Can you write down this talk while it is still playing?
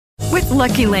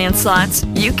Lucky Land Slots,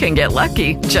 you can get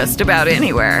lucky just about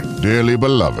anywhere. Dearly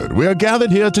beloved, we are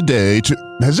gathered here today to...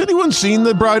 Has anyone seen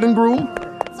the bride and groom?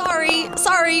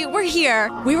 Sorry, we're here.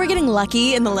 We were getting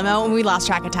lucky in the limo and we lost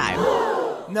track of time.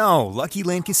 No, Lucky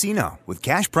Land Casino, with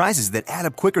cash prizes that add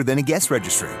up quicker than a guest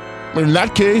registry. In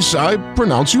that case, I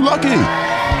pronounce you lucky.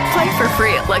 Play for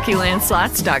free at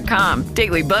LuckyLandSlots.com.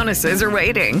 Daily bonuses are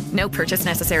waiting. No purchase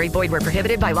necessary. Void where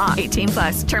prohibited by law.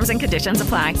 18+. Terms and conditions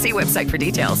apply. See website for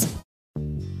details.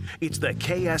 It's the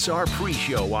KSR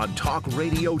Pre-Show on Talk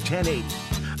Radio 1080.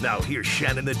 Now here's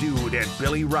Shannon the Dude and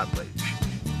Billy Rutledge.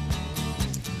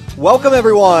 Welcome,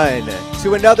 everyone,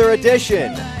 to another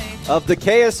edition of the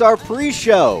KSR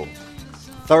Pre-Show.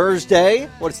 Thursday,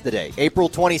 what's the day? April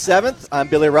 27th. I'm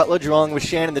Billy Rutledge along with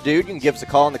Shannon the Dude. You can give us a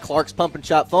call on the Clark's Pump and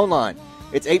Shop phone line.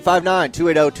 It's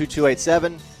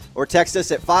 859-280-2287 or text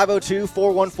us at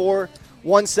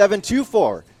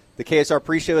 502-414-1724. The KSR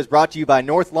Pre-Show is brought to you by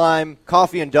North Lime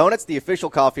Coffee and Donuts, the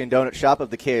official coffee and donut shop of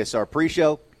the KSR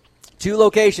Pre-Show. 2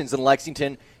 locations in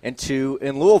Lexington and 2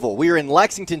 in Louisville. We are in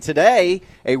Lexington today,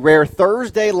 a rare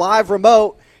Thursday live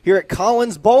remote here at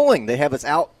Collins Bowling. They have us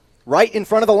out right in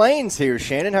front of the lanes here.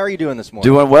 Shannon, how are you doing this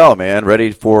morning? Doing well, man.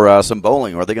 Ready for some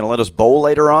bowling. Are they going to let us bowl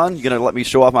later on? You going to let me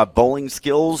show off my bowling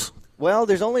skills? Well,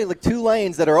 there's only like 2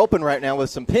 lanes that are open right now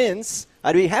with some pins.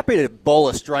 I'd be happy to bowl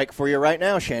a strike for you right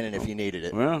now, Shannon, if you needed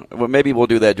it. Well, maybe we'll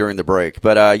do that during the break.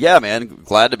 But, yeah, man,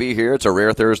 glad to be here. It's a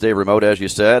rare Thursday remote, as you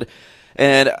said.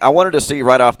 And I wanted to see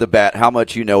right off the bat how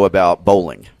much you know about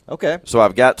bowling. Okay. So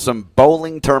I've got some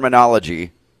bowling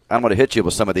terminology. I'm going to hit you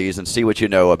with some of these and see what you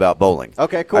know about bowling.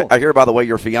 Okay, cool. I hear, by the way,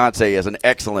 your fiancé is an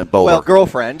excellent bowler. Well,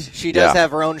 girlfriend. She does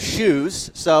have her own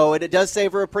shoes, so it does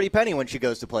save her a pretty penny when she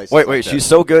goes to places. Wait, she's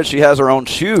so good she has her own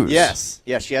shoes. Yes,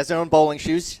 she has her own bowling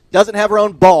shoes. Doesn't have her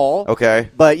own ball. Okay.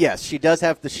 But, yes, she does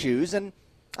have the shoes, and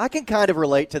I can kind of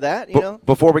relate to that, you know.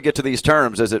 Before we get to these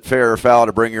terms, is it fair or foul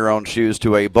to bring your own shoes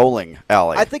to a bowling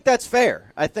alley? I think that's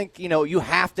fair. I think, you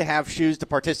have to have shoes to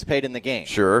participate in the game.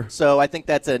 Sure. So I think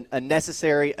that's a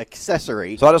necessary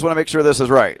accessory. So I just want to make sure this is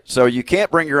right. So you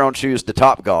can't bring your own shoes to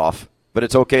Topgolf, but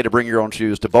it's okay to bring your own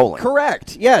shoes to bowling.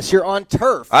 Correct. Yes, you're on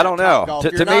turf. I don't know.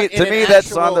 To me,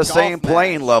 that's on the same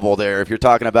playing level there if you're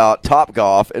talking about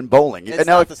Topgolf and bowling. It's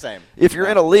not the same. If you're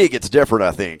in a league, it's different,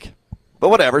 I think. But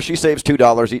whatever, she saves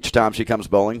 $2 each time she comes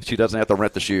bowling. She doesn't have to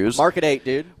rent the shoes. Market 8,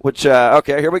 dude. Which,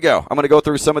 okay, here we go. I'm going to go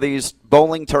through some of these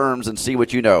bowling terms and see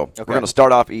what you know. Okay. We're going to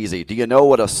start off easy. Do you know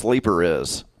what a sleeper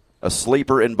is? A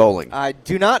sleeper in bowling. I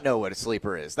do not know what a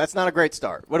sleeper is. That's not a great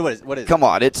start. What is it? Come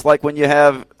on, it's like when you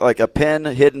have like a pin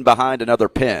hidden behind another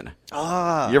pin.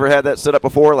 Ah. You ever had that set up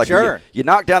before? Like sure. You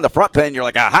knock down the front pin, you're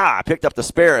like, aha, I picked up the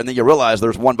spare, and then you realize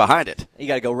there's one behind it. You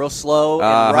got to go real slow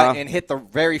and hit the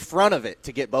very front of it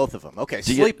to get both of them. Okay,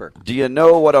 sleeper. Do you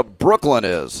know what a Brooklyn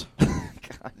is?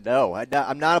 No,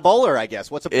 I'm not a bowler, I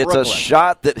guess. What's a Brooklyn? It's a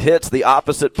shot that hits the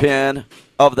opposite pin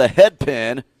of the head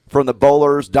pin from the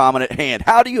bowler's dominant hand.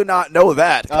 How do you not know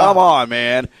that? Come on,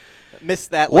 man.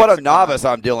 Missed that. What a novice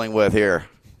I'm dealing with here.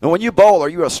 And when you bowl, are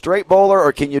you a straight bowler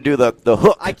or can you do the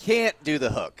hook? I can't do the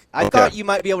hook. I thought you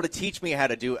might be able to teach me how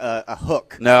to do a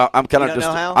hook. No, I'm kind of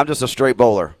I'm just a straight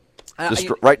bowler.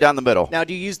 Right down the middle. Now,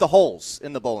 do you use the holes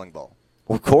in the bowling ball?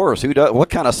 Of course. Who does? What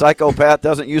kind of psychopath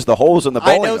doesn't use the holes in the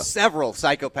bowling? I know several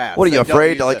psychopaths. What are you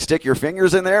afraid to stick your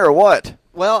fingers in there or what?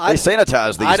 Well, they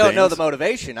sanitize these I don't things. know the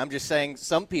motivation. I'm just saying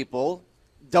some people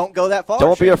don't go that far.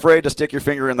 Don't be afraid to stick your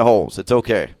finger in the holes. It's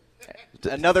okay.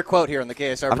 Another quote here on the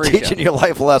KSR Pre-Show. I'm teaching you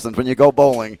life lessons. When you go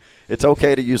bowling, it's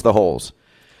okay to use the holes.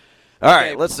 All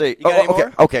right, let's see.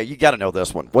 Okay, you got to know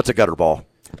this one. What's a gutter ball?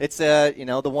 It's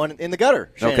the one in the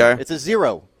gutter. Shannon. Okay, it's a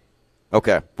 0.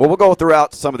 Okay. Well, we'll go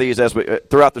throughout some of these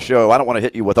throughout the show. I don't want to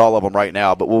hit you with all of them right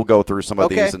now, but we'll go through some of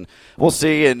these, and we'll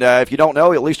see. And if you don't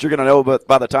know, at least you're going to know. But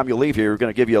by the time you leave here, we're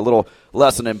going to give you a little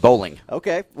lesson in bowling.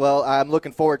 Okay. Well, I'm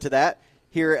looking forward to that.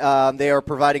 Here, they are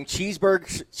providing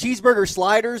cheeseburger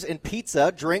sliders and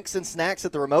pizza, drinks and snacks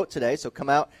at the remote today. So come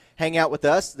out, hang out with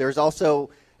us. There's also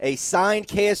a signed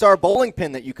KSR bowling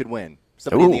pin that you could win.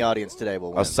 Somebody in the audience today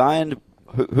will win. A signed?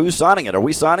 Who's signing it? Are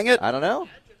we signing it? I don't know.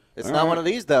 It's not one of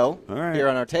these, though, here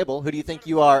on our table. Who do you think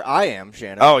you are? I am,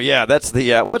 Shannon. Oh, yeah, that's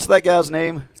the what's that guy's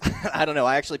name? I don't know.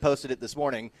 I actually posted it this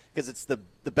morning because it's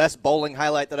the best bowling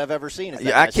highlight that I've ever seen.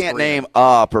 I can't name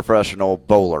a professional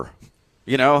bowler.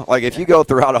 You know, like if you go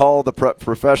throughout all the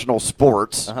professional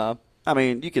sports, I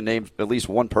mean, you can name at least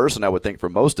one person, I would think, for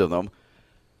most of them.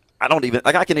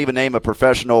 I can even name a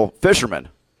professional fisherman.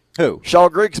 Who? Shaw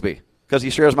Grigsby, because he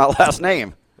shares my last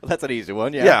name. Well, that's an easy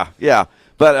one, yeah. Yeah.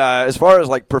 But as far as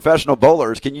like professional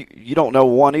bowlers, you don't know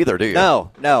one either, do you?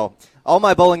 No. All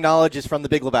my bowling knowledge is from The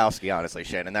Big Lebowski, honestly,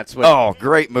 Shannon. That's what. Oh,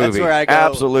 great movie! That's where I go.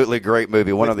 Absolutely great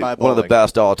movie. One of the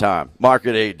best all time.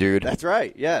 Market 8, dude. That's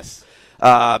right. Yes.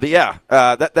 But yeah,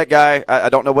 that guy. I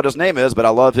don't know what his name is, but I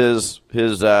love his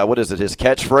what is it? His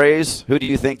catchphrase. Who do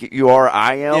you think you are?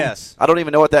 I am. Yes. I don't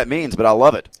even know what that means, but I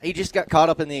love it. He just got caught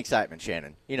up in the excitement,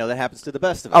 Shannon. You know that happens to the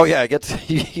best of us. Oh yeah,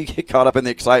 you get caught up in the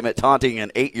excitement taunting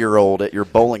an 8-year-old at your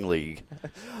bowling league.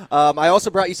 I also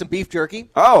brought you some beef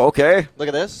jerky. Oh, okay. Look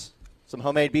at this. Some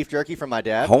homemade beef jerky from my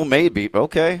dad. Homemade beef.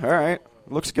 Okay, all right.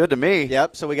 Looks good to me.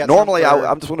 Yep. So we got. Normally,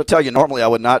 I'm just going to tell you. Normally, I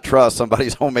would not trust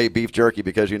somebody's homemade beef jerky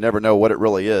because you never know what it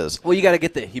really is. Well, you got to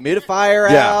get the humidifier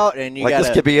out, and you got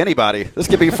this could be anybody. This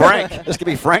could be Frank. This could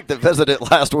be Frank that visited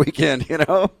last weekend.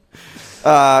 I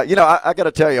got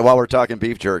to tell you while we're talking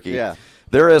beef jerky. Yeah.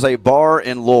 There is a bar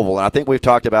in Louisville, and I think we've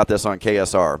talked about this on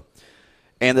KSR.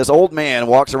 And this old man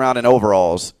walks around in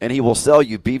overalls, and he will sell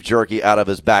you beef jerky out of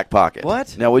his back pocket.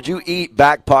 What? Now, would you eat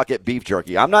back pocket beef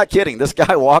jerky? I'm not kidding. This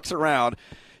guy walks around.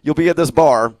 You'll be at this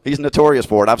bar. He's notorious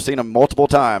for it. I've seen him multiple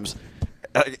times.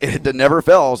 It never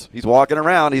fails. He's walking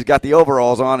around. He's got the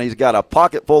overalls on. He's got a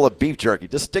pocket full of beef jerky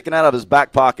just sticking out of his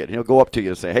back pocket. He'll go up to you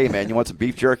and say, hey, man, you want some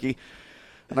beef jerky?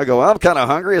 And I go, well, I'm kind of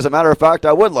hungry. As a matter of fact,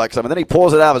 I would like some. And then he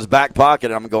pulls it out of his back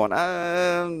pocket, and I'm going,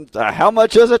 how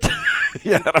much is it?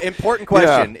 Important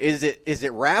question. Yeah. Is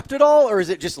it wrapped at all, or is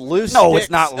it just loose? No, it's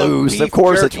not loose. Of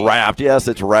course jerky? It's wrapped. Yes,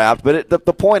 it's wrapped. But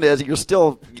the point is you're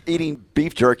still eating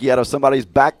beef jerky out of somebody's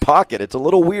back pocket. It's a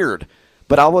little weird.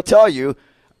 But I will tell you,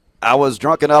 I was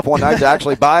drunk enough one night to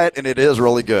actually buy it, and it is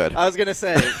really good. I was going to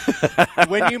say,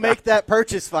 when you make that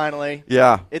purchase finally,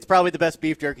 it's probably the best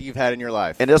beef jerky you've had in your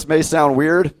life. And this may sound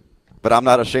weird, but I'm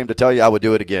not ashamed to tell you I would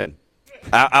do it again.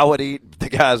 I would eat the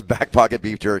guy's back pocket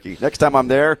beef jerky. Next time I'm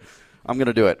there, I'm going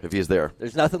to do it if he's there.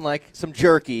 There's nothing like some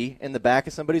jerky in the back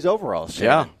of somebody's overalls,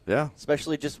 Shannon. Yeah.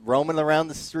 Especially just roaming around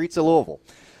the streets of Louisville.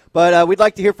 But we'd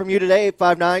like to hear from you today,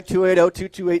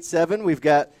 859-280-2287. We've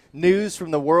got news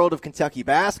from the world of Kentucky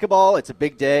basketball. It's a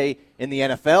big day in the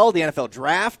NFL. The NFL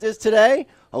draft is today.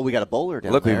 Oh, we got a bowler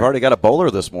down there. Look, we've already got a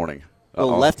bowler this morning. A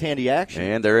little left-handy action.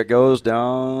 And there it goes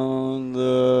down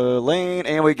the lane.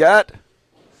 And we got...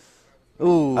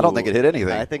 Ooh. I don't think it hit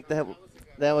anything. I think that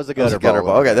was a gutter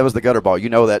ball. Okay, that was the gutter ball. You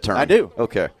know that term. I do.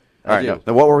 Okay. All right.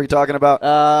 Now, what were we talking about?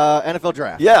 NFL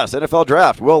draft. Yes, NFL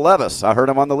draft. Will Levis. I heard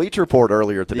him on the Leach Report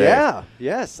earlier today. Yeah,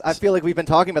 yes. I feel like we've been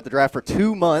talking about the draft for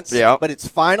 2 months, but it's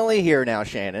finally here now,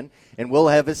 Shannon. And Will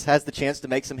Levis has the chance to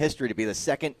make some history to be the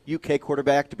second UK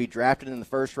quarterback to be drafted in the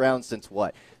first round since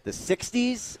what? The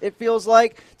 60s, it feels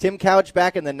like. Tim Couch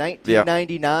back in the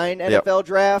 1999 NFL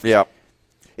draft. Yeah.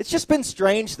 It's just been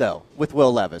strange, though, with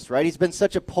Will Levis, right? He's been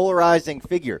such a polarizing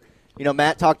figure. You know,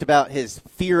 Matt talked about his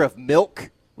fear of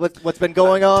milk. What's been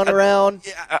going on around?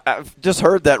 I've just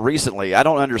heard that recently. I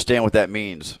don't understand what that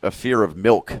means, a fear of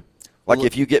milk. Like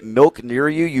if you get milk near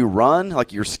you, you run?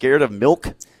 Like you're scared of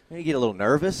milk? You get a little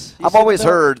nervous? I've always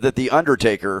heard that The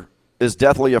Undertaker is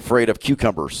deathly afraid of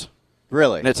cucumbers.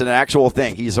 Really? And it's an actual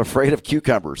thing. He's afraid of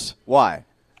cucumbers. Why?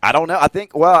 I don't know. I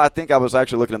think I was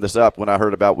actually looking this up when I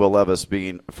heard about Will Levis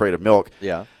being afraid of milk.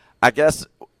 Yeah. I guess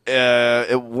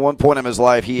at one point in his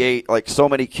life, he ate like so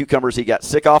many cucumbers he got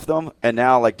sick off them, and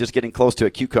now like just getting close to a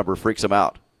cucumber freaks him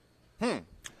out.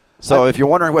 So if you're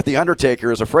wondering what The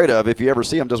Undertaker is afraid of, if you ever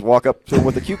see him, just walk up to him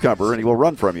with a cucumber, and he will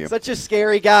run from you. Such a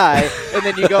scary guy, and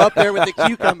then you go up there with the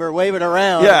cucumber, wave it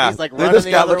around, and he's like running this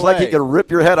the guy other looks way. like he could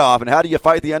rip your head off. And how do you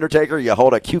fight The Undertaker? You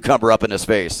hold a cucumber up in his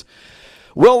face.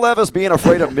 Will Levis being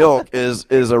afraid of milk is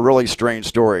a really strange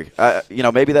story.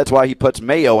 Maybe that's why he puts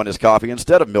mayo in his coffee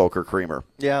instead of milk or creamer.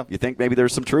 Yeah. You think maybe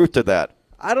there's some truth to that?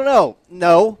 I don't know.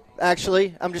 No,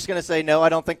 actually. I'm just going to say no. I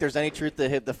don't think there's any truth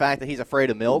to the fact that he's afraid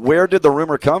of milk. Where did the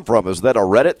rumor come from? Is that a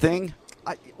Reddit thing?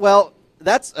 Well,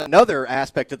 that's another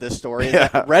aspect of this story. Is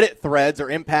that Reddit threads are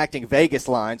impacting Vegas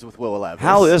lines with Will Levis.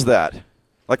 How is that?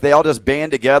 Like they all just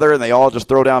band together and they all just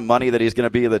throw down money that he's going to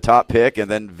be the top pick,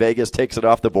 and then Vegas takes it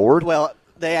off the board? Well,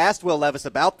 they asked Will Levis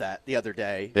about that the other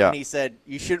day, and he said,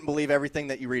 you shouldn't believe everything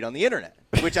that you read on the Internet,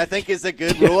 which I think is a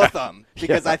good rule of thumb,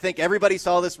 because I think everybody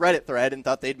saw this Reddit thread and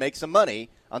thought they'd make some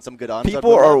money on some good on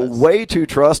People are way too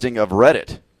trusting of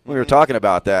Reddit. We were talking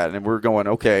about that, and we're going,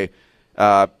 okay,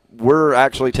 we're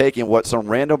actually taking what some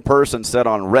random person said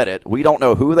on Reddit. We don't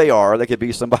know who they are. They could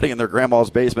be somebody in their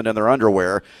grandma's basement in their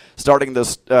underwear starting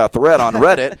this thread on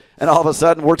Reddit, and all of a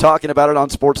sudden we're talking about it on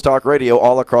Sports Talk Radio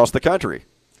all across the country.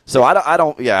 So I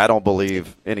don't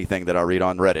believe anything that I read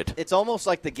on Reddit. It's almost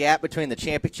like the gap between the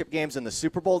championship games and the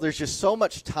Super Bowl. There's just so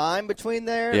much time between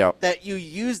there that you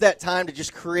use that time to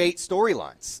just create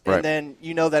storylines. Right. And then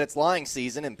you know that it's lying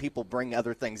season and people bring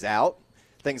other things out,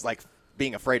 things like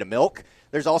being afraid of milk.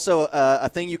 There's also a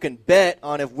thing you can bet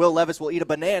on if Will Levis will eat a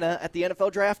banana at the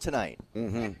NFL draft tonight.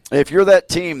 Mm-hmm. If you're that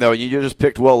team, though, you just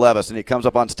picked Will Levis, and he comes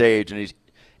up on stage, and he's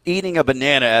eating a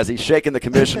banana as he's shaking the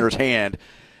commissioner's hand,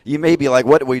 you may be like,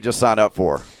 what did we just sign up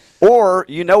for? Or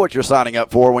you know what you're signing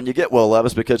up for when you get Will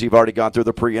Levis because you've already gone through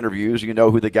the pre-interviews. You know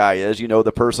who the guy is. You know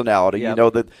the personality. You know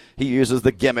that he uses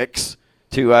the gimmicks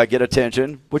to get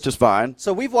attention, which is fine.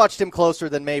 So we've watched him closer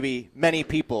than maybe many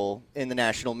people in the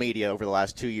national media over the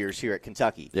last 2 years here at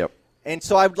Kentucky. Yep. And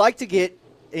so I'd like to get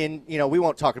in, we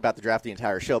won't talk about the draft the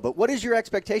entire show, but what is your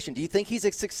expectation? Do you think he's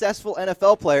a successful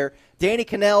NFL player? Danny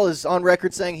Cannell is on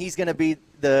record saying he's going to be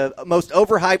the most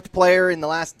overhyped player in the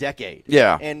last decade.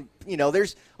 Yeah. And,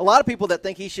 there's a lot of people that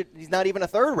think he's not even a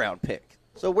third-round pick.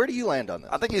 So where do you land on this?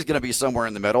 I think he's going to be somewhere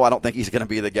in the middle. I don't think he's going to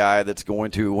be the guy that's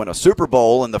going to win a Super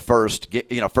Bowl in the first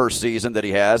season that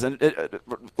he has, and it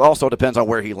also depends on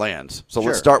where he lands. So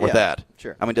let's start with that.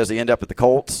 Sure. I mean, does he end up at the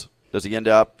Colts? Does he end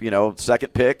up,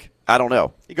 second pick? I don't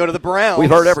know. You go to the Browns. We've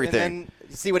heard everything. And then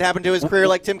see what happened to his career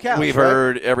like Tim Couch. We've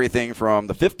heard everything from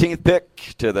the 15th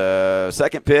pick to the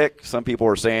second pick. Some people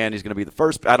are saying he's going to be the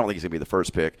first. I don't think he's going to be the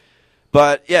first pick.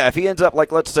 But, yeah, if he ends up,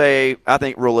 let's say, I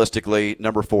think realistically,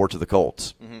 number 4 to the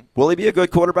Colts. Mm-hmm. Will he be a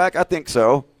good quarterback? I think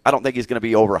so. I don't think he's going to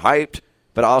be overhyped,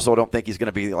 but I also don't think he's going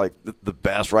to be, the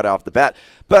best right off the bat.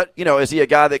 But, is he a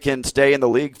guy that can stay in the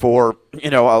league for,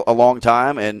 a long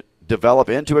time and develop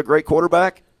into a great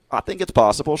quarterback? I think it's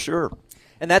possible, sure.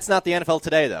 And that's not the NFL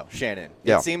today, though, Shannon.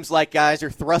 Yeah. It seems like guys are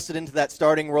thrusted into that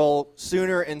starting role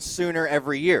sooner and sooner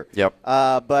every year. Yep.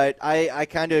 But I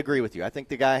kind of agree with you. I think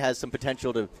the guy has some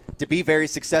potential to be very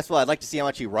successful. I'd like to see how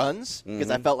much he runs because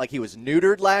I felt like he was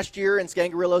neutered last year in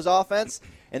Scangarillo's offense,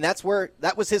 and that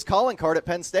was his calling card at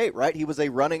Penn State, right? He was a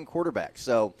running quarterback.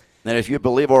 So, and if you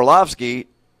believe Orlovsky,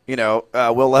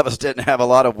 Will Levis didn't have a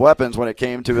lot of weapons when it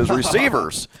came to his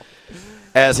receivers.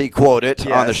 As he quoted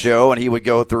on the show, and he would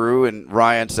go through, and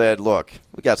Ryan said, look,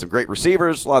 we got some great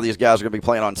receivers. A lot of these guys are going to be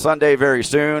playing on Sunday very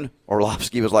soon.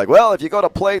 Orlovsky was like, well, if you go to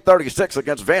play 36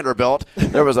 against Vanderbilt,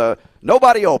 there was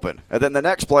nobody open. And then the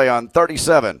next play on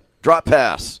 37, drop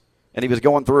pass. And he was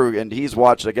going through, and he's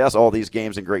watched, I guess, all these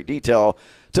games in great detail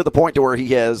to the point to where he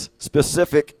has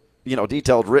specific,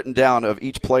 details written down of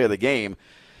each play of the game.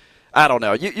 I don't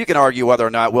know. You can argue whether or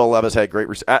not Will Levis had great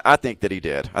receivers. I think that he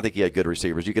did. I think he had good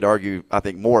receivers. You could argue, I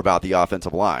think, more about the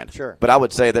offensive line. Sure. But I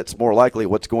would say that's more likely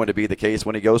what's going to be the case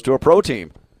when he goes to a pro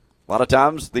team. A lot of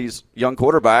times these young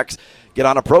quarterbacks get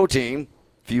on a pro team.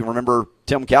 If you remember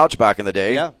Tim Couch back in the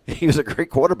day, he was a great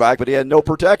quarterback, but he had no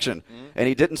protection. Mm-hmm. And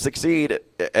he didn't succeed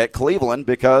at Cleveland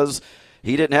because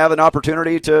he didn't have an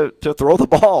opportunity to throw the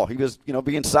ball. He was,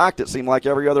 being sacked, it seemed like,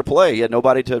 every other play. He had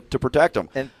nobody to protect him.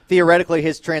 And theoretically,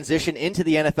 his transition into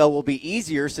the NFL will be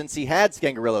easier since he had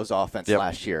Scangarillo's offense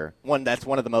last year. That's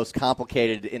one of the most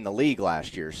complicated in the league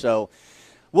last year. So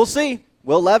we'll see.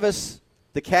 Will Levis,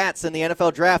 the Cats, in the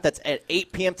NFL draft. That's at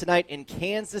 8 p.m. tonight in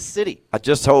Kansas City. I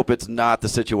just hope it's not the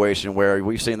situation where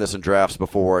we've seen this in drafts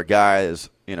before. A guy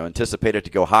is, anticipated to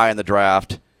go high in the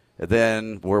draft. And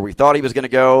then where we thought he was going to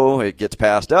go, it gets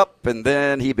passed up, and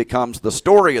then he becomes the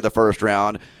story of the first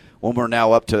round when we're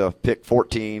now up to pick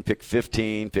 14, pick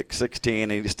 15, pick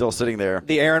 16, and he's still sitting there.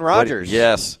 The Aaron Rodgers.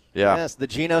 Yes. Yeah. Yes, the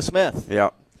Geno Smith.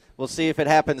 Yeah. We'll see if it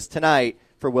happens tonight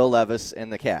for Will Levis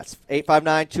and the Cats.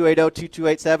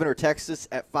 859-280-2287 or text us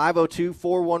at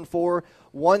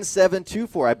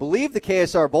 502-414-1724. I believe the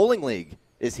KSR Bowling League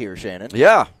is here, Shannon.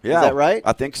 Yeah. Is that right?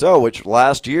 I think so, which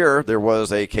last year there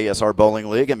was a KSR Bowling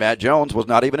League, and Matt Jones was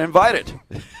not even invited.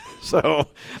 So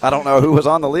I don't know who was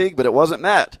on the league, but it wasn't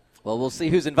Matt. Well, we'll see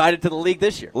who's invited to the league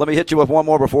this year. Let me hit you with one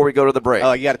more before we go to the break.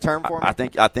 Oh, you got a term for me?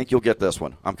 I think you'll get this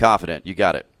one. I'm confident. You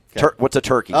got it. Okay. What's a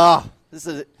turkey? Oh, this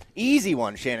is an easy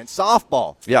one, Shannon.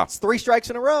 Softball. Yeah. It's 3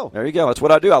 strikes in a row. There you go. That's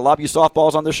what I do. I lob you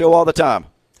softballs on the show all the time.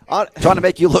 Trying to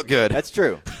make you look good. That's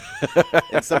true.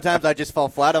 And sometimes I just fall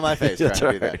flat on my face trying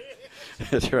to do that.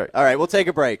 That's right. All right, we'll take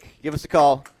a break. Give us a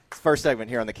call. It's the first segment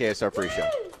here on the KSR Pre-Show.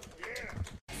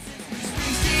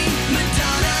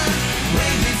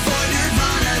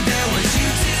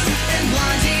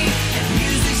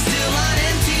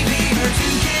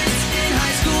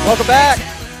 Welcome back.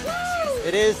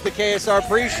 It is the KSR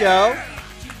Pre-Show.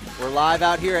 We're live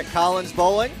out here at Collins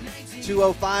Bowling,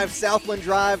 205 Southland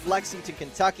Drive, Lexington,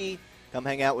 Kentucky. Come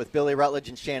hang out with Billy Rutledge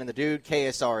and Shannon the Dude.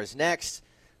 KSR is next.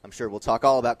 I'm sure we'll talk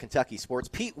all about Kentucky sports.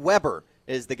 Pete Weber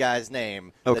is the guy's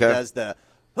name that does the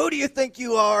 "Who do you think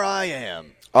you are? I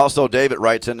am." Also, David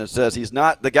writes in and says he's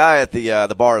not the guy at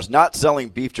the bar is not selling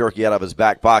beef jerky out of his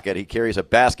back pocket. He carries a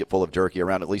basket full of jerky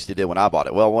around. At least he did when I bought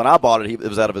it. Well, when I bought it, it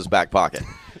was out of his back pocket.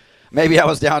 Maybe I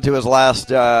was down to his last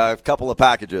couple of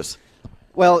packages.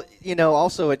 Well,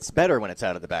 also it's better when it's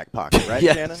out of the back pocket, right,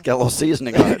 Yeah, Shannon? it's got a little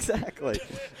seasoning on it. Exactly.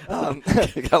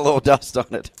 Got a little dust on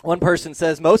it. One person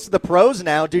says most of the pros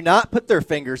now do not put their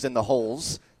fingers in the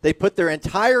holes. They put their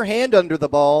entire hand under the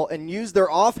ball and use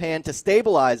their offhand to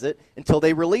stabilize it until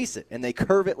they release it, and they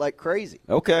curve it like crazy.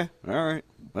 Okay. All right.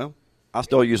 Well, I'll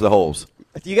still use the holes.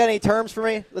 You got any terms for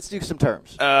me? Let's do some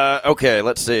terms. Okay,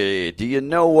 let's see. Do you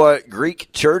know what Greek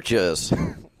church is?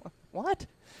 What?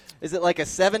 Is it like a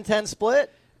 7-10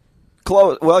 split?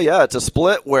 Close. Well, yeah, it's a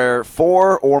split where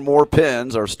 4 or more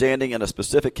pins are standing in a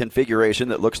specific configuration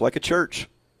that looks like a church.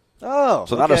 Oh,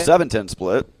 so not a 7-10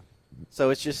 split.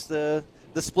 So it's just the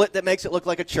split that makes it look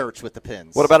like a church with the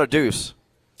pins. What about a deuce?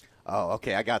 Oh,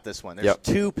 okay, I got this one. There's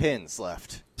 2 pins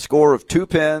left. Score of 2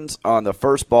 pins on the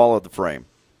first ball of the frame.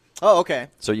 Oh, okay.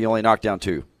 So you only knock down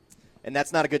 2. And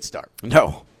that's not a good start.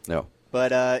 No.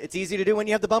 But it's easy to do when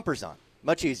you have the bumpers on.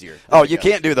 Much easier. Oh, you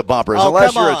can't do the bumpers Oh,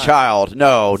 unless come you're on. a child.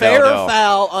 No. Fair or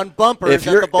foul on bumpers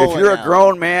at the bowling If you're a alley.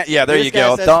 grown man, yeah, there This you guy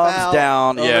go. says Thumbs foul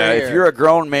down. over Yeah, here. if you're a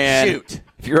grown man, Shoot.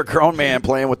 If you're a grown man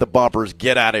playing with the bumpers,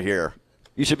 get out of here.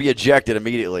 You should be ejected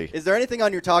immediately. Is there anything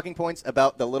on your talking points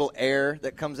about the little air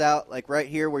that comes out, like right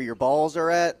here where your balls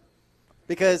are at?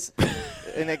 Because,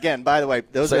 and again, by the way,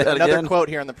 those Say are that another again? quote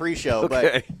here on the pre-show.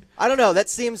 Okay. But I don't know. That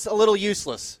seems a little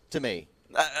useless to me.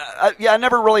 I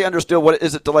never really understood what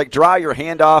is it to like dry your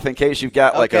hand off in case you've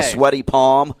got like a sweaty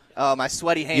palm. Oh, my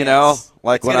sweaty hands. You know,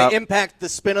 like it's when going to impact the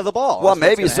spin of the ball. Well, That's what's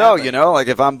maybe gonna so. happen. Like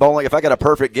if I'm bowling, if I got a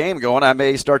perfect game going, I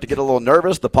may start to get a little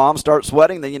nervous. The palms start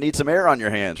sweating. Then you need some air on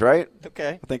your hands, right?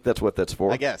 Okay. I think that's what that's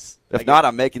for. I guess. If not,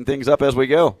 I'm making things up as we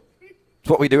go. It's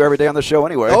what we do every day on the show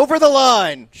anyway. Over the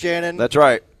line, Shannon. That's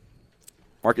right.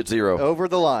 Market 0. Over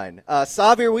the line.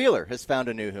 Xavier Wheeler has found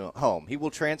a new home. He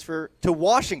will transfer to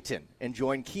Washington and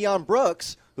join Keon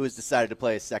Brooks, who has decided to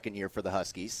play his second year for the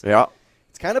Huskies. Yeah.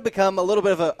 It's kind of become a little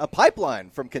bit of a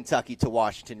pipeline from Kentucky to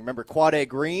Washington. Remember, Quade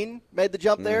Green made the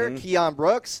jump there, Keon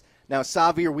Brooks, now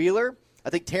Xavier Wheeler.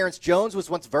 I think Terrence Jones was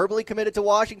once verbally committed to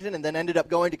Washington and then ended up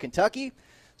going to Kentucky.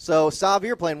 So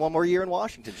Xavier playing one more year in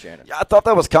Washington, Shannon. Yeah, I thought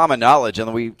that was common knowledge,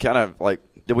 and we kind of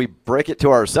did we break it to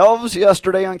ourselves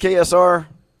yesterday on KSR?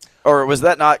 Or was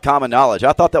that not common knowledge?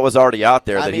 I thought that was already out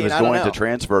there that he was going to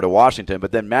transfer to Washington,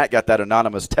 but then Matt got that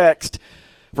anonymous text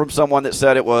from someone that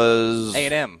said it was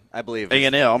A&M, I believe.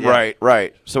 A&M, yeah.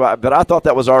 Right. So, but I thought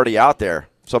that was already out there.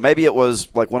 So maybe it was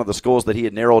like one of the schools that he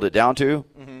had narrowed it down to,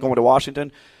 going to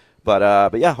Washington.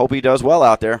 But yeah, hope he does well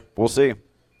out there. We'll see.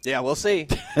 Yeah, we'll see.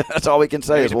 That's all we can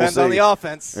say is we'll see. Depends on the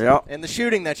offense Yeah. and the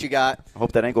shooting that you got. I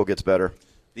hope that ankle gets better.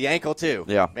 The ankle, too.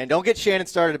 Yeah. And don't get Shannon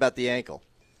started about the ankle.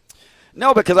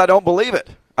 No, because I don't believe it.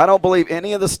 I don't believe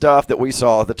any of the stuff that we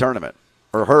saw at the tournament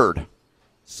or heard.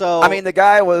 So I mean, the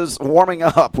guy was warming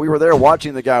up. We were there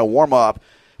watching the guy warm up.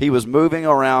 He was moving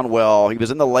around well. He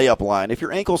was in the layup line. If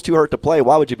your ankle's too hurt to play,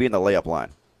 why would you be in the layup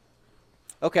line?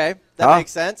 Okay, that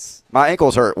makes sense. My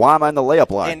ankle's hurt. Why am I in the layup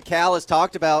line? And Cal has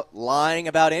talked about lying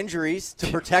about injuries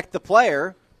to protect the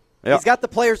player. Yep. He's got the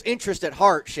player's interest at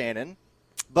heart, Shannon.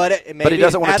 But he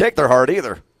doesn't want to take their heart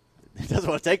either. He doesn't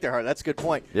want to take their heart. That's a good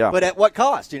point. Yeah. But at what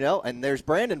cost, And there's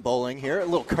Brandon bowling here. A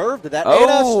little curve to that. And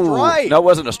a strike. No, it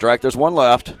wasn't a strike. There's one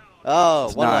left. Oh,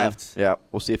 It's one 9. left. Yeah,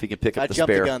 we'll see if he can pick up the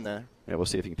jumped spare. the gun there. Yeah, we'll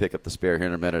see if he can pick up the spare here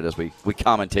in a minute as we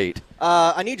commentate.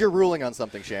 I need your ruling on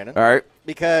something, Shannon. All right.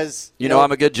 Because you know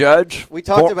I'm a good judge. We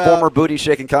talked about former booty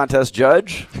shaking contest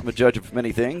judge. I'm a judge of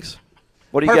many things.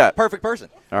 What do you got? Perfect person.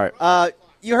 All right.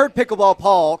 You heard Pickleball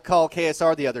Paul call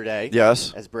KSR the other day.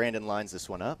 Yes. As Brandon lines this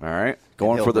one up. All right.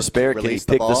 Going for the spare. Can he release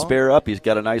the pick the ball. spare up? He's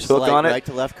got a nice hook Slight on it. right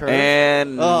to left curve.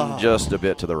 And just a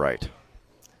bit to the right.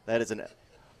 That is an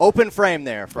open frame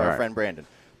there for our friend Brandon.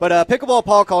 But Pickleball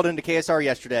Paul called into KSR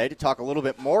yesterday to talk a little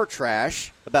bit more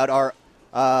trash about our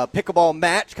pickleball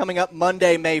match coming up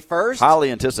Monday, May 1st.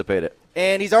 Highly anticipate it.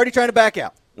 And he's already trying to back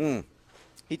out.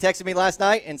 He texted me last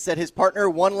night and said his partner,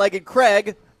 one-legged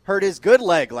Craig, hurt his good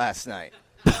leg last night.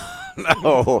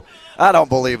 No, I don't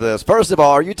believe this. First of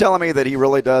all, are you telling me that he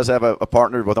really does have a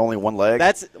partner with only one leg?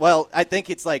 I think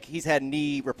it's like he's had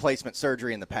knee replacement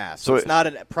surgery in the past. So it's not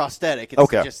a prosthetic.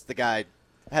 It's just the guy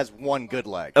has one good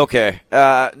leg. Okay.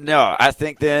 No, I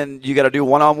think then you got to do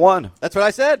one-on-one. That's what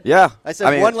I said. Yeah. I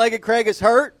said one-legged Craig is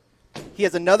hurt. He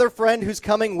has another friend who's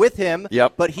coming with him.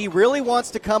 Yep. But he really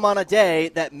wants to come on a day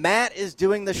that Matt is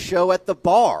doing the show at the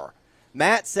bar.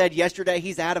 Matt said yesterday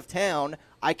he's out of town.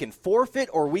 I can forfeit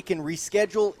or we can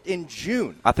reschedule in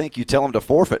June. I think you tell him to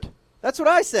forfeit. That's what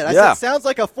I said. I said, sounds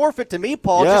like a forfeit to me,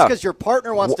 Paul, just because your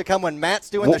partner wants to come when Matt's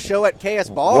doing the show at KS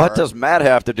Bar. What does Matt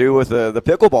have to do with the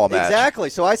pickleball match? Exactly.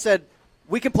 So I said,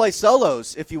 we can play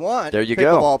solos if you want. There you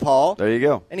pickleball, go. Paul. There you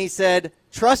go. And he said,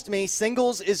 trust me,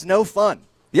 singles is no fun.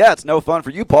 Yeah, it's no fun for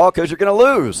you, Paul, because you're going to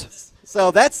lose.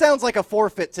 So that sounds like a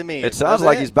forfeit to me. It sounds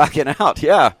like he's backing out.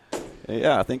 Yeah.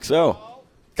 Yeah, I think so.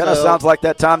 Kind of sounds like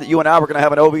that time that you and I were going to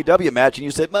have an OVW match, and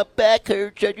you said, my back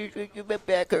hurts, my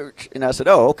back hurts. And I said,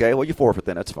 oh, okay, well, you forfeit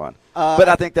then. That's fine. But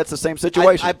I think that's the same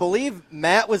situation. I believe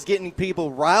Matt was getting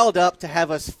people riled up to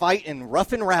have us fight in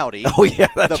Rough and Rowdy. Oh, yeah,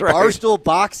 that's right. The Barstool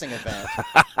boxing event.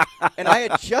 And I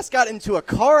had just got into a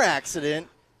car accident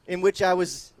in which I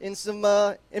was in some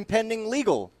impending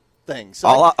legal things. So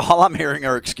all I'm hearing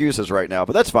are excuses right now,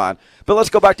 but that's fine. But let's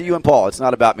go back to you and Paul. It's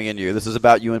not about me and you. This is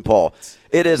about you and Paul.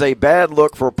 It is a bad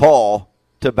look for Paul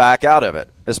to back out of it,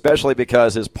 especially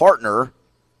because his partner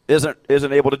isn't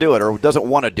able to do it or doesn't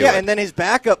want to do it. Yeah, and then his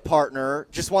backup partner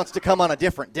just wants to come on a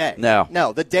different day.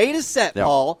 No, the date is set,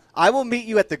 Paul. I will meet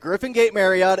you at the Griffin Gate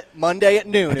Marriott Monday at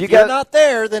noon. If you're not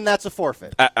there, then that's a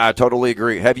forfeit. I totally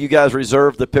agree. Have you guys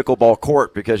reserved the pickleball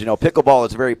court? Because, pickleball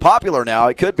is very popular now.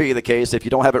 It could be the case if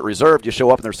you don't have it reserved, you show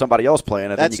up and there's somebody else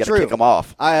playing, and then you got to kick them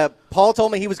off. Paul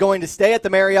told me he was going to stay at the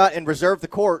Marriott and reserve the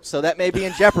court, so that may be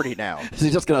in jeopardy now. Is he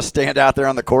just going to stand out there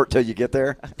on the court till you get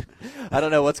there? I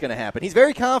don't know what's going to happen. He's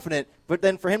very confident, but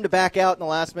then for him to back out in the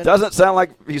last minute. Doesn't sound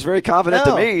like he's very confident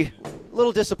to me. A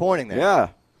little disappointing there. Yeah.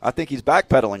 I think he's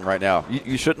backpedaling right now.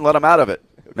 You shouldn't let him out of it.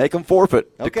 Make him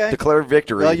forfeit. Okay. Declare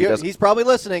victory. Well, he's probably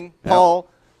listening, Paul,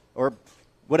 or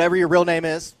whatever your real name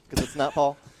is, because it's not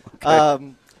Paul.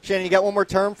 Okay. Shannon, you got one more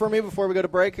term for me before we go to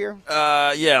break here?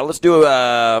 Yeah, let's do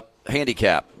a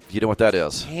handicap. You know what that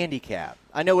is? Handicap.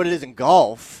 I know what it is in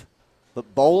golf,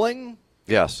 but bowling?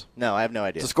 Yes. No, I have no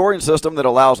idea. It's a scoring system that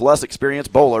allows less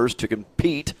experienced bowlers to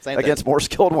compete against more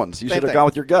skilled ones. You should have gone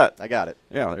with your gut. I got it.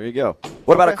 Yeah, there you go.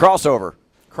 What about a crossover?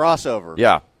 Crossover.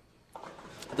 Yeah.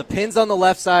 The pin's on the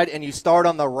left side, and you start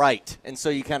on the right, and so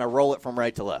you kind of roll it from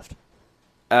right to left.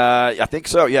 I think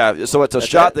so, yeah. So it's a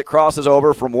shot that crosses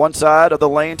over from one side of the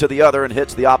lane to the other and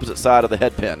hits the opposite side of the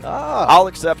head pin. I'll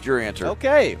accept your answer.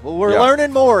 Okay. Well, we're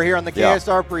learning more here on the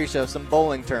KSR Pre-Show, some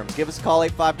bowling terms. Give us a call,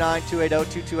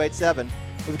 859-280-2287.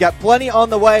 We've got plenty on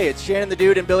the way. It's Shannon the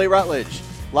Dude and Billy Rutledge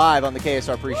live on the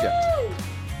KSR Pre-Show. Woo!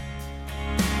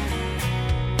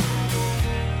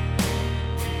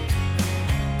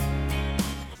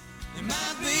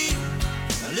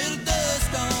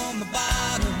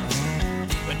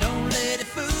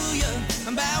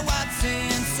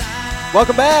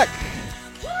 Welcome back.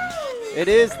 It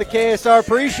is the KSR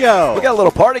Pre-Show. We got a little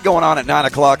party going on at 9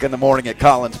 o'clock in the morning at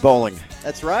Collins Bowling.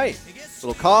 That's right. A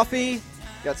little coffee.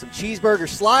 Got some cheeseburger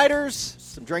sliders.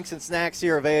 Some drinks and snacks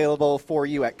here available for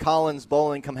you at Collins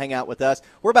Bowling. Come hang out with us.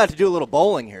 We're about to do a little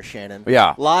bowling here, Shannon.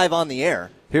 Yeah. Live on the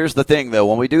air. Here's the thing, though.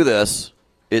 When we do this,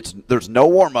 there's no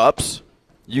warm-ups.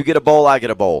 You get a bowl, I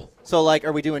get a bowl. So,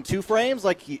 are we doing two frames,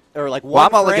 or one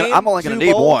well, frame? I'm only going to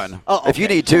need one. Oh, okay. If you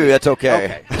need two, that's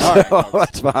okay. Okay. All right,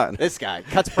 that's fine. This guy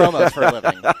cuts promos for a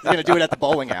living. He's going to do it at the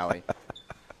bowling alley.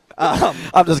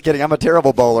 I'm just kidding. I'm a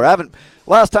terrible bowler.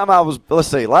 Last time I was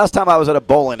at a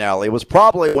bowling alley was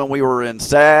probably when we were in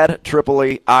sad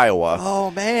Tripoli, Iowa.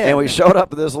 Oh, man. And we showed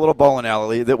up at this little bowling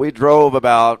alley that we drove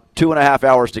about 2.5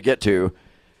 hours to get to.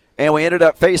 And we ended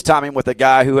up FaceTiming with a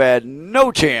guy who had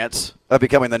no chance of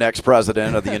becoming the next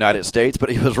president of the United States, but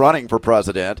he was running for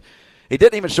president. He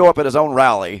didn't even show up at his own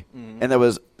rally. And there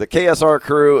was the KSR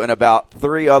crew and about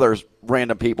 3 other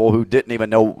random people who didn't even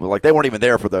know, they weren't even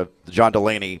there for the John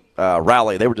Delaney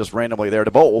rally. They were just randomly there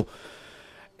to bowl.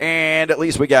 And at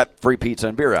least we got free pizza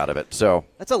and beer out of it. So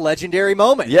that's a legendary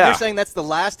moment. Yeah. You're saying that's the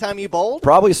last time you bowled?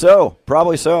 Probably so.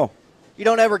 You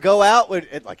don't ever go out with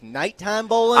nighttime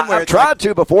bowling? I've tried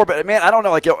to before, but man, I don't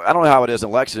know. I don't know how it is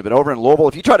in Lexington, but over in Louisville,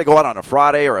 if you try to go out on a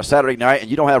Friday or a Saturday night and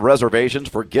you don't have reservations,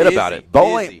 forget about it.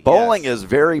 Bowling is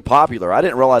very popular. I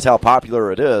didn't realize how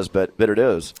popular it is, but it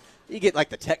is. You get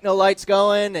the techno lights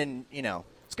going, and it's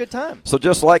a good time. So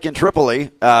just like in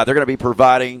Tripoli, they're going to be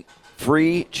providing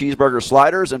free cheeseburger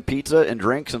sliders and pizza and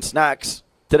drinks and snacks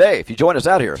today, if you join us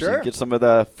out here. Sure. So you get some of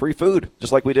the free food,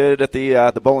 just like we did at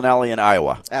the bowling alley in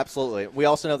Iowa. Absolutely. We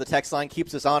also know the text line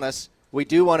keeps us honest. We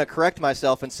do want to correct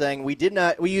myself in saying we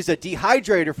used a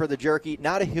dehydrator for the jerky,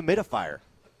 not a humidifier.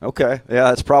 Okay. Yeah,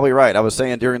 that's probably right. I was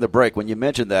saying during the break when you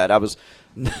mentioned that, I was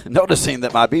noticing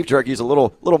that my beef jerky is a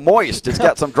little moist. It's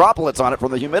got some droplets on it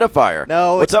from the humidifier.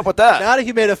 No. What's up with that? Not a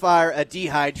humidifier, a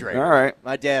dehydrator. All right.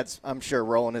 My dad's, I'm sure,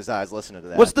 rolling his eyes listening to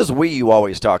that. What's this we you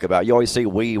always talk about? You always say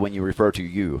we when you refer to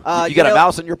you. You got a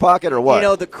mouse in your pocket or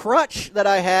what? The crutch that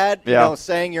I had,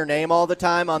 saying your name all the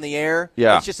time on the air,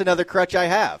 it's just another crutch I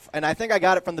have. And I think I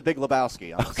got it from the Big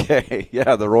Lebowski. Honestly. Okay.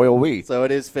 Yeah, the royal we. So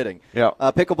it is fitting. Yeah.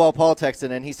 Pickleball Paul texted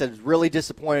in. He said, really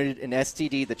disappointed in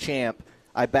STD, the champ.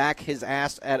 I back his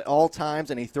ass at all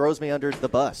times, and he throws me under the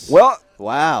bus. Well,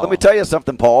 wow. Let me tell you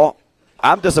something, Paul.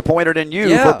 I'm disappointed in you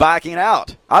Yeah. for backing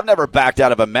out. I've never backed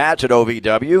out of a match at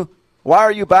OVW. Why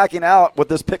are you backing out with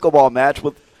this pickleball match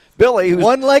with Billy, who's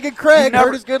one-legged Craig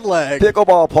hurt his good leg.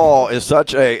 Pickleball Paul is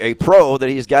such a pro that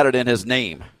he's got it in his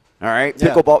name. All right? Yeah.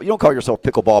 Pickleball. You don't call yourself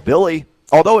Pickleball Billy.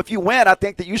 Although if you win, I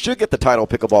think that you should get the title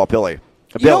Pickleball Billy.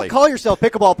 You don't call yourself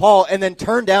Pickleball Paul and then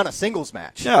turn down a singles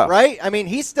match, right? I mean,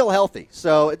 he's still healthy,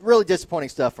 so it's really disappointing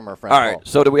stuff from our friend All right, Paul.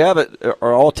 so do we have it?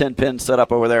 Are all 10 pins set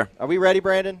up over there? Are we ready,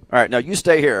 Brandon? All right, now you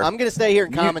stay here. I'm going to stay here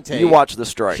and commentate. You watch the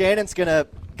strike. Shannon's going to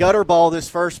gutter ball this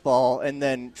first ball and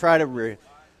then try to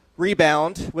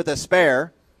rebound with a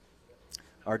spare.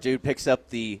 Our dude picks up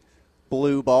the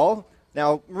blue ball.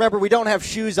 Now, remember, we don't have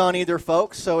shoes on either,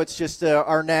 folks, so it's just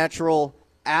our natural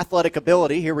athletic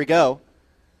ability. Here we go.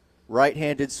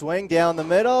 Right-handed swing down the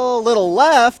middle, little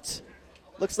left.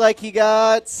 Looks like he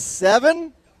got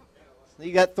 7.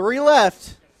 You got 3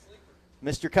 left.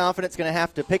 Mr. Confident's going to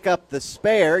have to pick up the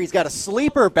spare. He's got a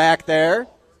sleeper back there.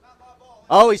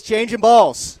 Oh, he's changing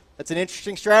balls. That's an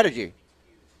interesting strategy.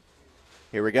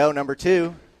 Here we go, number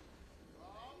 2.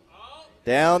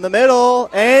 Down the middle,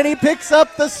 and he picks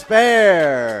up the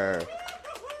spare.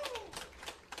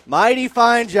 Mighty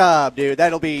fine job, dude.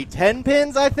 That'll be 10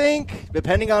 pins, I think,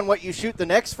 depending on what you shoot the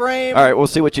next frame. All right, we'll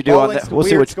see what you do on that. We'll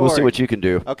see what you can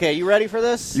do. Okay, you ready for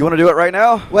this? You want to do it right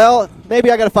now? Well,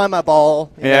 maybe I got to find my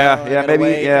ball.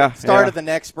 Maybe. Start of the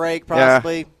next break,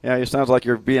 possibly. Yeah, it sounds like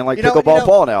you're being like Pickleball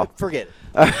Paul now. Forget it.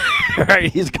 All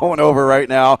right, he's going over right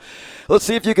now. Let's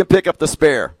see if you can pick up the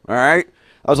spare. All right.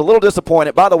 I was a little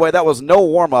disappointed. By the way, that was no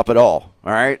warm-up at all.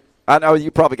 All right. I know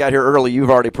you probably got here early. You've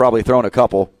already probably thrown a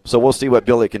couple, so we'll see what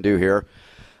Billy can do here.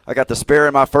 I got the spare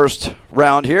in my first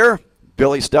round here.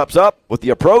 Billy steps up with the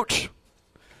approach.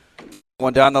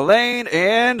 One down the lane,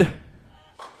 and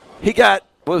he got,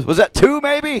 was that 2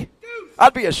 maybe?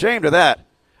 I'd be ashamed of that.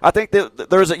 I think that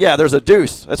there's a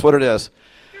deuce. That's what it is.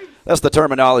 That's the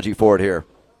terminology for it here.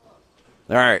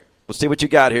 All right, let's see what you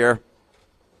got here.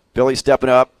 Billy stepping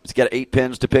up. He's got 8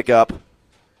 pins to pick up.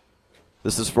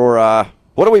 This is for,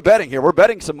 what are we betting here? We're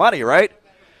betting some money, right?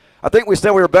 I think we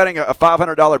said we were betting a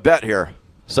 $500 bet here.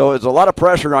 So there's a lot of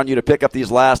pressure on you to pick up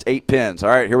these last 8 pins. All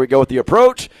right, here we go with the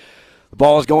approach. The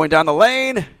ball is going down the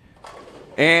lane,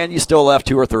 and you still left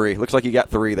 2 or 3. Looks like you got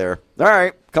 3 there. All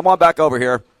right, come on back over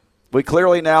here. We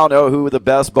clearly now know who the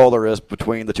best bowler is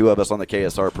between the two of us on the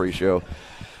KSR Pre-Show.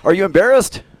 Are you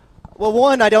embarrassed? Well,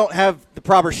 one, I don't have the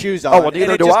proper shoes on. Oh, well,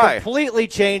 neither do I. It just completely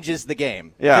changes the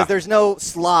game. Yeah. Because there's no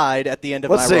slide at the end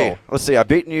of my roll. Let's see. I've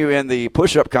beaten you in the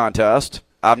push-up contest.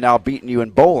 I've now beaten you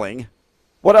in bowling.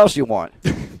 What else you want?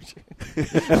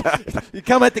 You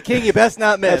come at the king, you best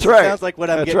not miss. That's right. Sounds like what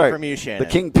I'm getting from you, Shannon. The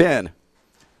king pin.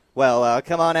 Well,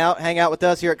 come on out, hang out with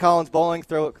us here at Collins Bowling.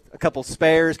 Throw a couple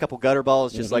spares, a couple gutter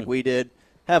balls, just like we did.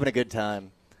 Having a good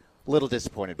time. A little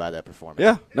disappointed by that performance.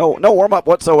 Yeah, no warm-up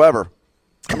whatsoever.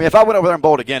 I mean, if I went over there and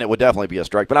bowled again, it would definitely be a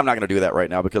strike. But I'm not going to do that right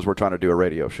now because we're trying to do a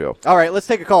radio show. All right, let's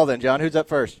take a call then, John. Who's up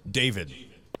first? David.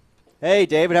 Hey,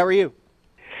 David, how are you?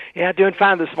 Yeah, doing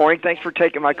fine this morning. Thanks for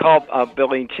taking my call,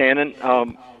 Billy and Shannon.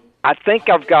 I think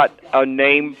I've got a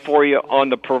name for you on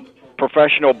the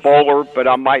professional bowler, but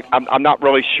I'm not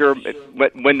really sure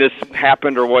when this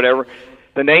happened or whatever.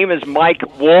 The name is Mike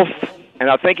Wolf, and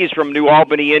I think he's from New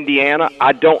Albany, Indiana.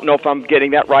 I don't know if I'm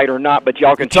getting that right or not, but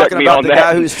y'all can check me on that. Talking about the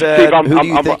guy who said, "Who do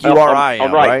you think you are?" I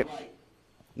am, right?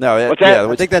 No, what's that?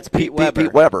 I think that's Pete Weber.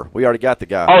 Pete Weber. We already got the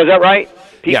guy. Oh, is that right?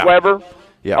 Pete Weber?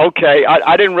 Yeah. Okay.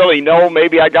 I didn't really know.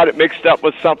 Maybe I got it mixed up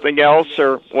with something else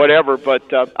or whatever, but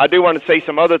I do want to say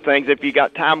some other things if you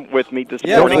got time with me this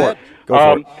morning. Go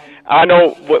for it. I know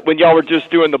when y'all were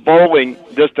just doing the bowling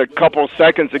just a couple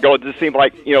seconds ago, it just seemed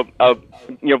like,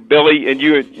 Billy and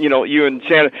you and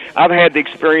Shannon, I've had the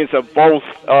experience of both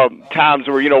times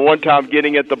where, one time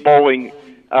getting at the bowling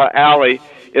alley,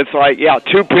 it's like,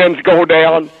 2 pins go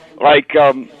down, like,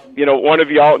 one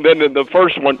of y'all, and then in the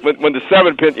first one, when the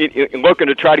 7 pin, looking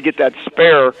to try to get that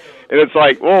spare, and it's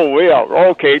like,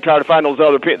 okay, try to find those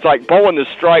other pins. It's like bowling the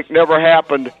strike never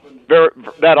happened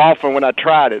that often when I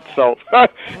tried it. So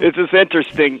it's just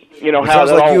interesting, how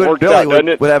that all works out, doesn't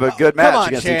it? Would have a good match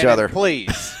against Shannon, each other.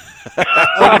 Please.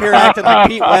 Over here acting like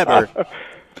Pete Weber.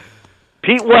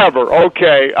 Pete Weber,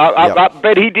 okay. I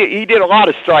bet he did a lot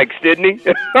of strikes, didn't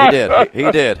he?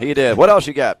 He did. What else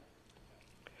you got?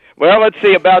 Well, let's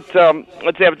see about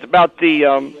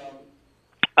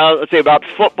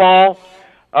football.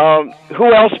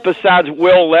 Who else besides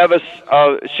Will Levis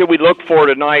should we look for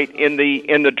tonight in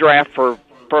the draft from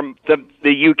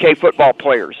the UK football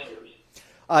players?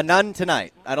 None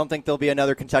tonight. I don't think there'll be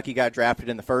another Kentucky guy drafted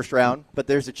in the first round, but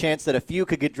there's a chance that a few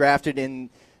could get drafted in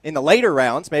the later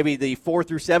rounds, maybe the 4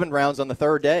 through 7 rounds on the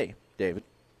third day, David.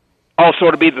 Also,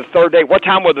 it'll be the third day. What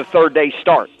time will the third day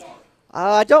start?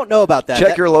 I don't know about that.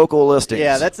 Check your local listings.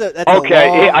 Yeah, that's okay. a long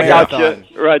I got marathon.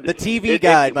 you. Right. The TV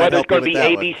guide might help you with that.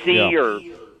 Whether it's going to be ABC or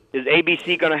is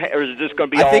ABC going to, or is it just going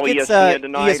to be I all think it's ESPN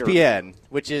tonight? ESPN,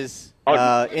 which is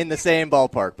in the same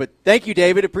ballpark. But thank you,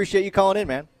 David. Appreciate you calling in,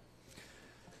 man.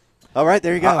 All right,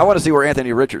 there you go. I want to see where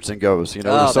Anthony Richardson goes.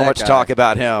 There's so much talk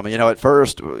about him. At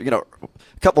first, a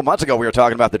couple months ago we were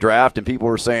talking about the draft, and people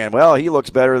were saying, well, he looks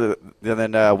better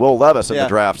than Will Levis in the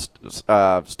draft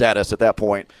status at that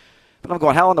point. But I'm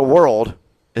going, how in the world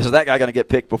is that guy going to get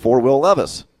picked before Will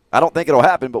Levis? I don't think it'll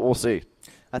happen, but we'll see.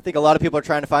 I think a lot of people are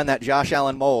trying to find that Josh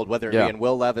Allen mold, whether it be in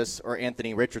Will Levis or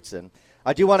Anthony Richardson.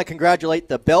 I do want to congratulate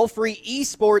the Belfry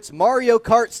Esports Mario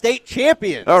Kart State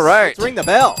Champions. All right. Let's ring the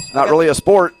bell. Not really a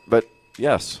sport, but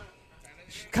yes.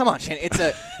 Come on, Shannon. It's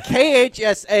a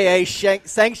KHSAA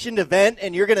sanctioned event,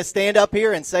 and you're going to stand up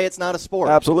here and say it's not a sport.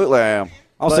 Absolutely I am.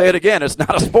 I'll say it again. It's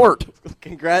not a sport.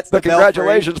 Congrats but to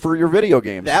congratulations Belfry. for your video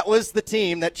games. That was the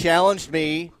team that challenged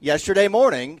me yesterday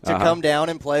morning to come down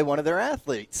and play one of their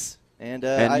athletes. And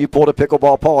you pulled a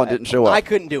pickleball ball and didn't show up. I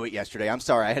couldn't do it yesterday. I'm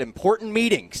sorry. I had important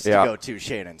meetings to go to,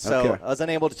 Shannon. So I was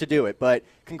unable to do it. But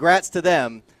congrats to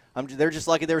them. They're just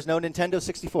lucky there was no Nintendo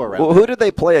 64 around. Well, who did they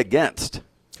play against?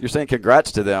 You're saying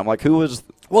congrats to them. Like, who was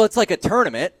 – Well, it's like a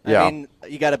tournament. Yeah. I mean,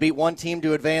 you got to beat one team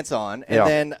to advance on. And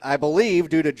then I believe,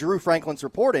 due to Drew Franklin's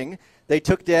reporting, they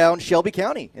took down Shelby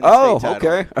County in the state title.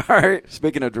 Okay. All right.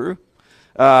 Speaking of Drew.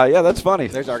 That's funny.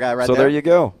 There's our guy right there. there. So there you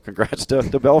go. Congrats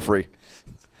to Belfry.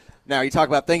 Now, you talk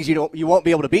about things you won't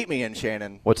be able to beat me in,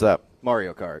 Shannon. What's that?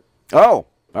 Mario Kart. Oh,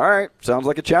 all right. Sounds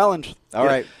like a challenge. All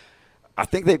right. I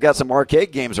think they've got some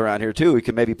arcade games around here, too. We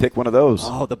can maybe pick one of those.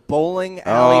 Oh, the bowling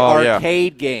alley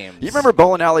arcade games. You remember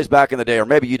bowling alleys back in the day, or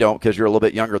maybe you don't because you're a little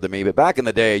bit younger than me, but back in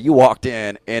the day, you walked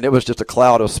in, and it was just a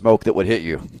cloud of smoke that would hit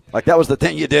you. Like, that was the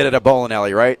thing you did at a bowling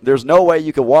alley, right? There's no way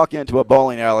you could walk into a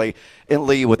bowling alley and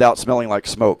leave without smelling like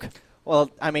smoke.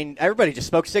 Well, I mean, everybody just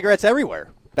smoked cigarettes everywhere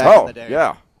back in the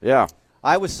day. Yeah.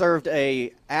 I was served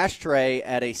a ashtray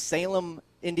at a Salem,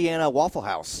 Indiana Waffle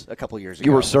House a couple years ago.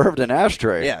 You were served an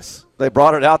ashtray? Yes. They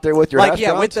brought it out there with your hash browns?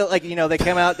 They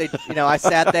came out, I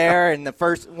sat there, and the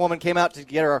first woman came out to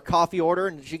get our coffee order,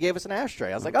 and she gave us an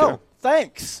ashtray. I was like, oh,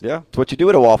 thanks. Yeah, it's what you do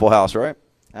at a Waffle House, right?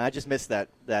 I just missed that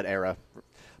era.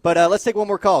 But let's take one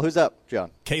more call. Who's up, John?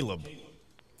 Caleb.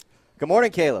 Good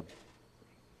morning, Caleb.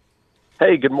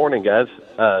 Hey, good morning, guys.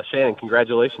 Shannon,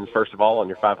 congratulations, first of all, on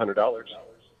your $500.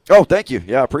 Oh, thank you.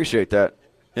 Yeah, I appreciate that.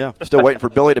 Yeah, still waiting for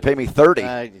Billy to pay me $30.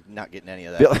 I'm not getting any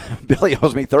of that. Billy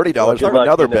owes me $30 for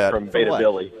another bet. From Beta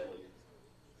Billy.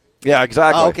 Yeah,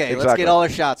 exactly. Oh, okay, let's get all our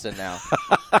shots in now.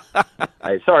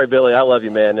 Hey, sorry, Billy. I love you,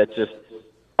 man. It's just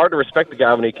hard to respect the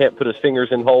guy when he can't put his fingers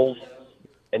in holes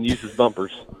and use his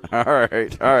bumpers. All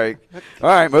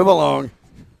right, move along.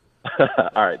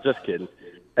 All right, just kidding.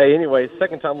 Hey, anyway,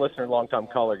 second-time listener, long-time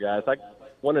caller, guys. I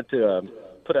wanted to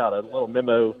put out a little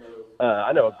memo.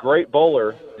 I know a great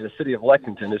bowler in the city of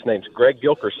Lexington. His name's Greg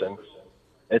Gilkerson.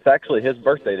 It's actually his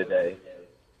birthday today,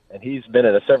 and he's been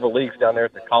in several leagues down there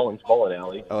at the Collins Bowling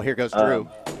Alley. Oh, here goes Drew.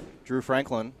 Drew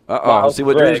Franklin. Let's see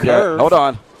what Drew's got. Hold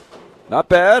on. Not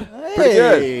bad. Hey. Pretty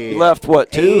good. He left, 2?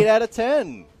 8 out of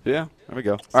 10. Yeah, there we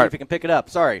go. See if you can pick it up.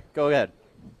 Sorry, go ahead.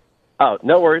 Oh,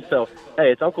 no worries. So,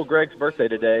 hey, it's Uncle Greg's birthday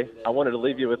today. I wanted to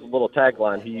leave you with a little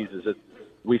tagline he uses.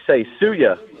 We say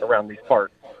 "Suya" around these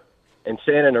parts. And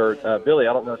Shannon or Billy,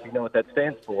 I don't know if you know what that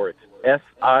stands for. It's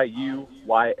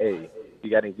S-I-U-Y-A. You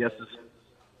got any guesses?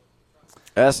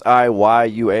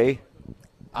 S-I-Y-U-A?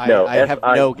 No, I have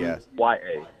no guess.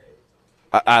 S-I-U-Y-A.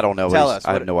 I don't know. Tell us.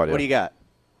 I have no idea. What do you got?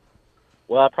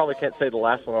 Well, I probably can't say the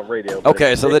last one on radio.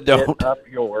 Okay, so then don't. Get up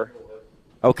your.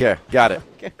 Okay, got it.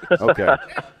 Okay. All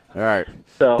right.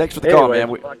 So, thanks for the call, man.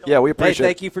 We appreciate it.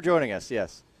 Thank you for joining us,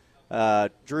 yes.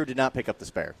 Drew did not pick up the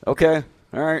spare. Okay,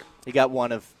 all right. He got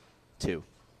one of 2.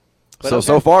 But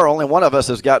so far, only one of us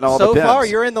has gotten all the pins. So far,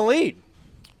 you're in the lead.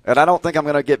 And I don't think I'm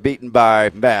going to get beaten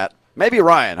by Matt. Maybe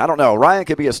Ryan. I don't know. Ryan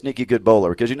could be a sneaky good bowler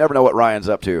because you never know what Ryan's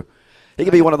up to. He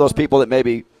could be one of those people that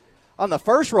maybe. On the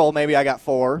first roll, maybe I got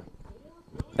 4.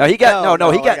 No, he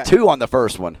got he got 2 on the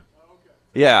first one.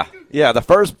 Yeah. The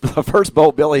first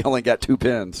bowl, Billy only got 2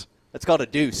 pins. That's called a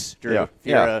deuce, Drew.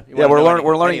 Yeah.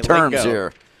 We're learning terms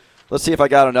here. Let's see if I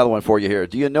got another one for you here.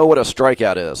 Do you know what a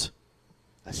strikeout is?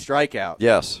 A strikeout?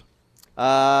 Yes.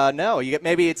 No. You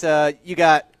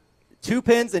got 2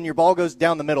 pins and your ball goes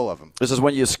down the middle of them. This is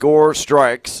when you score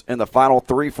strikes in the final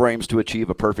 3 frames to achieve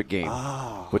a perfect game,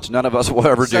 which none of us will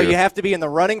ever do. So you have to be in the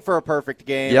running for a perfect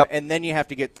game, Yep. and then you have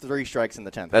to get 3 strikes in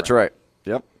the 10th That's frame. right.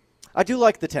 Yep. I do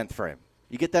like the 10th frame.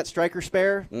 You get that striker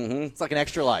spare, It's like an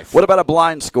extra life. What about a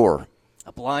blind score?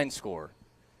 A blind score.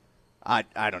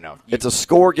 I don't know. It's a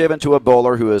score given to a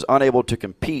bowler who is unable to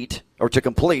compete or to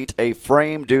complete a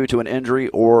frame due to an injury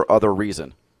or other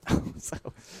reason.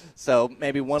 So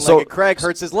maybe one-legged Craig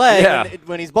hurts his leg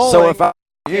when he's bowling. So if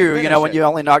when you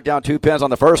only knocked down 2 pins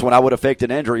on the first one, I would have faked an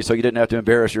injury so you didn't have to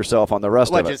embarrass yourself on the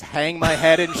rest of it. Just hang my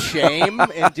head in shame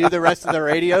and do the rest of the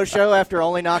radio show after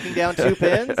only knocking down 2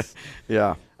 pins?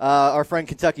 Yeah. Our friend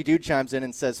Kentucky Dude chimes in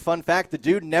and says, fun fact, the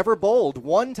dude never bowled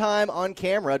one time on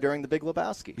camera during the Big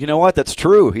Lebowski. You know what? That's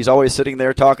true. He's always sitting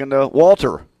there talking to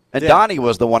Walter. And Donnie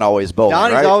was the one always bowling,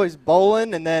 Donnie's always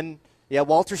bowling, and then,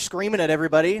 Walter's screaming at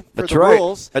everybody for the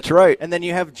rules. That's right. And then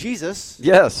you have Jesus.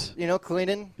 Yes.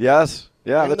 Cleaning. Yes.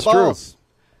 Yeah, that's true.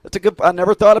 That's a good. I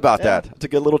never thought about that. That's a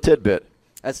good little tidbit.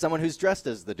 As someone who's dressed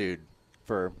as the dude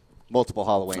for multiple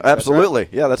Halloweens. Absolutely.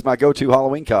 Right? Yeah, that's my go-to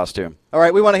Halloween costume. All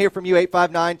right, we want to hear from you,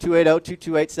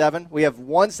 859-280-2287. We have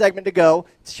one segment to go.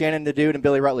 It's Shannon the Dude and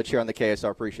Billy Rutledge here on the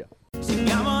KSR Pre-Show.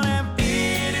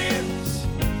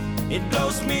 It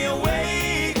blows me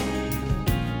away.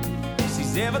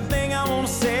 She's everything I want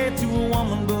to say to a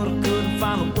woman, but I couldn't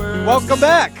find the words. Welcome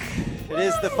back. It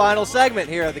is the final segment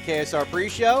here of the KSR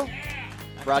Pre-Show.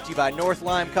 Brought to you by North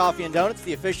Lime Coffee and Donuts,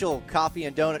 the official coffee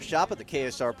and donut shop at the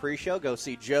KSR Pre-Show. Go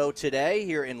see Joe today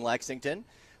here in Lexington.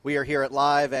 We are here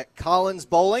live at Collins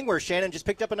Bowling, where Shannon just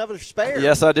picked up another spare.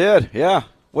 Yes, I did. Yeah.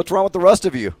 What's wrong with the rest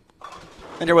of you?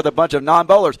 And you're with a bunch of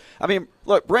non-bowlers. I mean,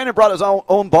 look, Brandon brought his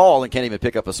own ball and can't even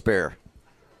pick up a spare.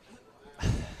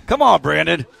 Come on,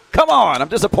 Brandon. Come on. I'm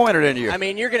disappointed in you. I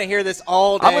mean, you're going to hear this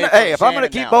all day. If I'm going to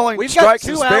keep bowling we've strikes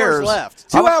got 2 and spares. Hours left.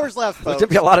 2 hours left, folks. There's going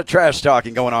to be a lot of trash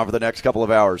talking going on for the next couple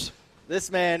of hours. This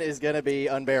man is going to be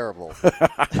unbearable.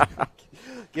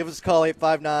 Give us a call,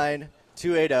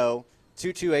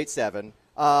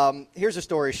 859-280-2287. Here's a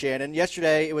story, Shannon.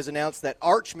 Yesterday, it was announced that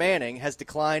Arch Manning has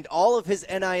declined all of his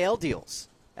NIL deals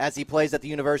as he plays at the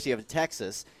University of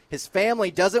Texas. His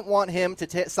family doesn't want him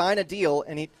to sign a deal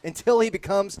until he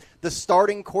becomes the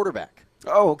starting quarterback.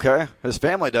 Oh, okay. His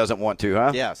family doesn't want to,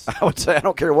 huh? Yes. I would say I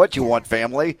don't care what you want,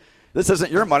 family. This isn't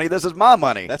your money. This is my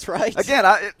money. That's right. Again,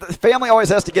 the family always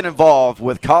has to get involved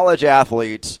with college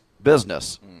athletes'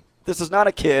 business. This is not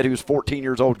a kid who's 14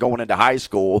 years old going into high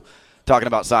school talking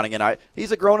about signing NIL.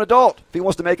 He's a grown adult. If he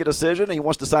wants to make a decision and he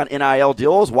wants to sign NIL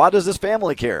deals, why does his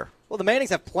family care? Well, the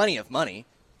Mannings have plenty of money.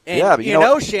 And yeah, but you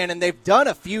know, Shannon, they've done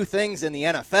a few things in the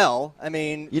NFL. I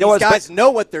mean, these guys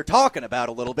know what they're talking about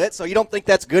a little bit, so you don't think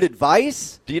that's good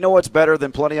advice? Do you know what's better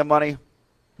than plenty of money?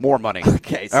 More money.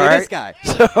 Okay, see this guy.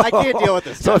 I can't deal with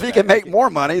this. So if he can make more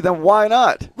money, then why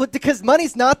not? Well, because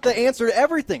money's not the answer to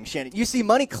everything, Shannon. You see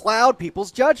money cloud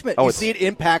people's judgment. You see it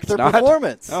impact their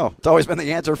performance. Oh, it's always been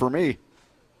the answer for me.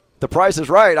 The price is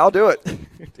right. I'll do it.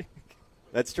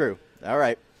 That's true. All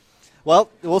right.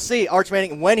 Well, we'll see. Arch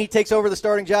Manning, when he takes over the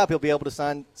starting job, he'll be able to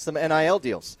sign some NIL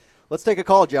deals. Let's take a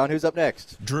call, John. Who's up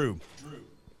next? Drew.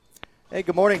 Hey,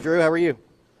 good morning, Drew. How are you?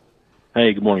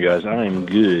 Hey, good morning, guys. I am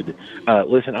good.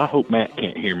 Listen, I hope Matt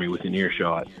can't hear me within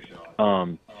earshot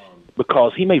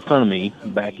because he made fun of me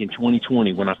back in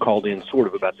 2020 when I called in sort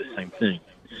of about the same thing.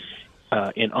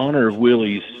 In honor of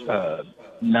Willie's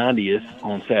 90th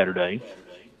on Saturday,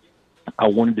 I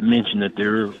wanted to mention that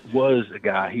there was a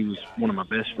guy, he was one of my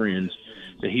best friends,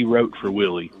 that he wrote for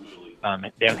Willie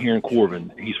down here in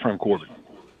Corbin. He's from Corbin.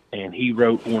 And he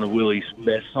wrote one of Willie's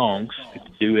best songs, a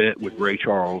duet with Ray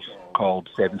Charles, called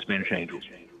Seven Spanish Angels.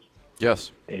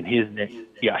 Yes. And his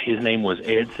name was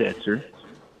Ed Setzer,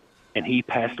 and he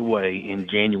passed away in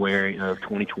January of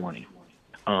 2020.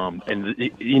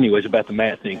 Anyways, about the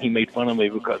Matt thing, he made fun of me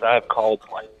because I've called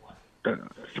like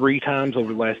 3 times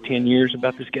over the last 10 years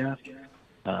about this guy.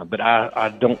 But I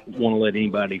don't want to let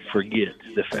anybody forget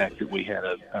the fact that we had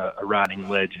a riding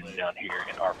legend down here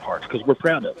in our parts because we're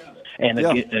proud of him. And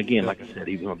again, like I said,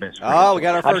 he was my best friend. Oh, we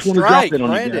got our first strike,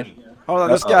 Brandon. Hold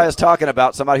on, this guy is talking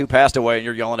about somebody who passed away, and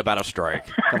you're yelling about a strike.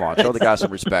 Come on, show the guy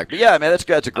some respect. But yeah, man,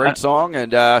 that's a great song,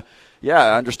 and I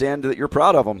understand that you're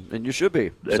proud of him, and you should be.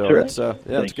 That's so right.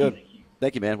 It's good.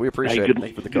 Thank you, man. We appreciate it. Thank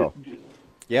you for the call.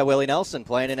 Yeah, Willie Nelson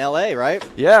playing in L.A., right?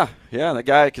 Yeah, the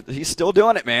guy, he's still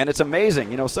doing it, man. It's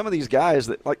amazing. You know, some of these guys,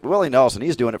 that like Willie Nelson,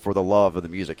 he's doing it for the love of the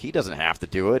music. He doesn't have to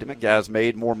do it. That guy's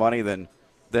made more money than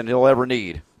he'll ever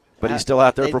need, but he's still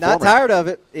out there performing. Not tired of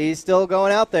it. He's still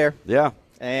going out there. Yeah.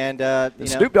 And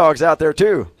Snoop Dogg's out there,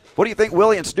 too. What do you think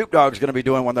Willie and Snoop Dogg's going to be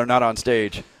doing when they're not on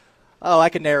stage? Oh, I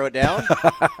can narrow it down.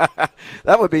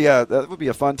 That would be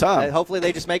a fun time. Hopefully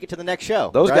they just make it to the next show.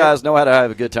 Those guys know how to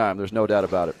have a good time. There's no doubt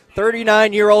about it.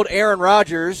 39-year-old Aaron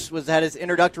Rodgers had his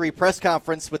introductory press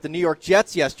conference with the New York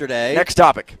Jets yesterday. Next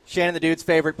topic. Shannon, the Dude's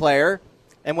favorite player.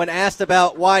 And when asked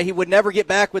about why he would never get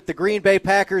back with the Green Bay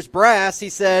Packers brass, he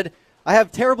said, I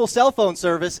have terrible cell phone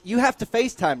service. You have to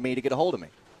FaceTime me to get a hold of me.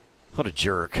 What a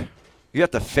jerk. You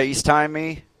have to FaceTime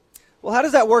me? Well, how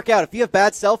does that work out? If you have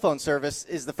bad cell phone service,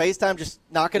 is the FaceTime just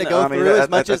not going to go through as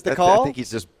much as the call? I think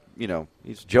he's just,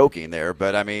 he's joking there.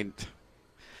 But, I mean,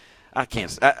 I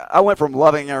can't. I went from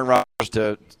loving Aaron Rodgers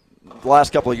to the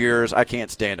last couple of years, I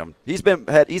can't stand him. He's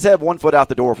had one foot out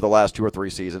the door for the last 2 or 3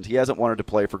 seasons. He hasn't wanted to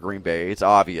play for Green Bay. It's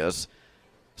obvious.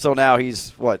 So now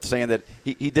he's, saying that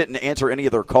he didn't answer any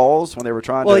of their calls when they were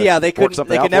trying to work something out for him?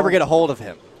 They could never get a hold of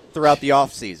him throughout the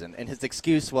offseason, and his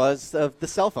excuse was the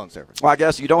cell phone service. Well, I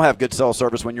guess you don't have good cell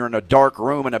service when you're in a dark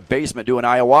room in a basement doing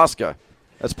ayahuasca.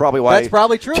 That's probably why. That's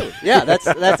probably true. Yeah, that's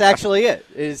actually it.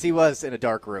 He was in a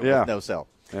dark room with no cell.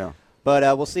 Yeah. But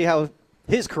we'll see how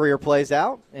his career plays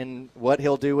out and what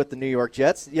he'll do with the New York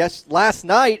Jets. Yes, last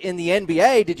night in the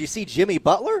NBA, did you see Jimmy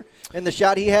Butler and the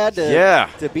shot he had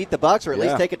to beat the Bucks or at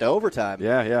least take it to overtime?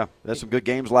 Yeah. There's some good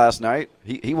games last night.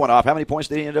 He went off. How many points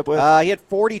did he end up with? He had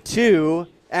 42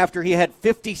 after he had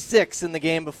 56 in the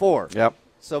game before. Yep.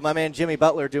 So my man Jimmy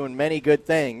Butler doing many good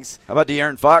things. How about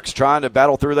De'Aaron Fox trying to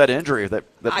battle through that injury, that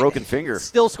broken finger?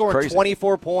 Still scoring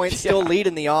 24 points, still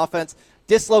leading the offense.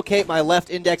 Dislocate my left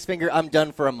index finger, I'm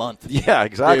done for a month. Yeah,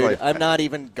 exactly. Dude, I'm not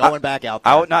even going back out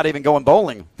there. I'm not even going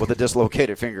bowling with a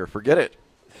dislocated finger. Forget it.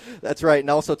 That's right. And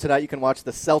also tonight you can watch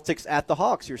the Celtics at the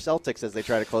Hawks. Your Celtics as they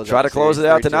try to close it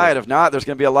out tonight. If not, there's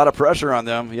going to be a lot of pressure on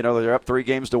them. They're up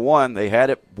 3-1. They had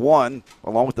it won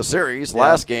along with the series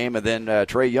last game, and then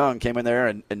Trae Young came in there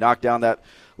and knocked down that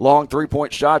long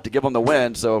 3-point shot to give them the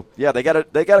win. So, yeah, they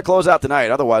got to close out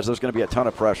tonight. Otherwise, there's going to be a ton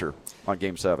of pressure on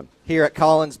Game 7. Here at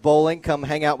Collins Bowling, come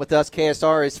hang out with us.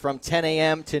 KSR is from 10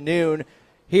 a.m. to noon.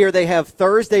 Here they have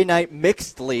Thursday night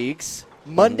mixed leagues,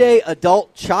 Monday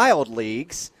adult-child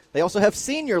leagues. They also have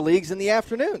senior leagues in the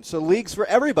afternoon. So leagues for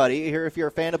everybody here if you're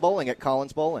a fan of bowling at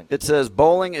Collins Bowling. It says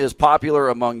bowling is popular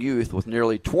among youth with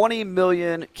nearly 20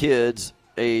 million kids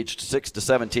aged 6 to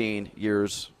 17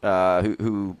 years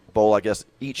who bowl, I guess,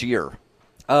 each year.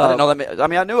 I didn't know that. I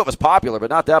mean, I knew it was popular, but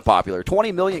not that popular.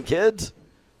 20 million kids?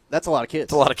 That's a lot of kids.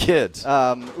 It's a lot of kids.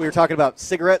 We were talking about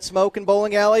cigarette smoke in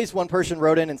bowling alleys. One person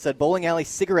wrote in and said bowling alley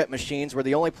cigarette machines were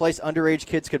the only place underage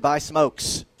kids could buy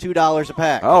smokes. $2 a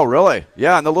pack. Oh, really?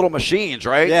 Yeah, and the little machines,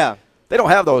 right? Yeah. They don't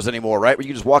have those anymore, right? Where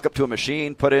you just walk up to a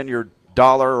machine, put in your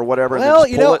dollar or whatever, well,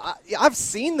 and then just pull it. I've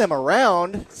seen them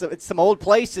around. So it's some old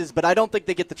places, but I don't think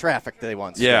they get the traffic they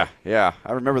once did. Yeah.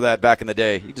 I remember that back in the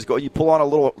day. You just you pull on a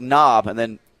little knob, and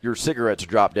then your cigarettes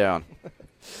drop down.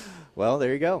 Well,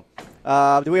 there you go.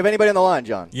 Do we have anybody on the line,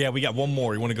 John? Yeah, we got one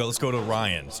more. You want to go? Let's go to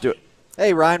Ryan. Let's do it.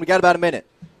 Hey, Ryan, we got about a minute.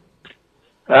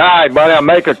 All right, buddy, I'll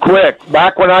make it quick.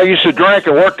 Back when I used to drink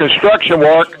and work construction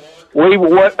work, we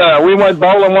went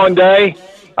bowling one day.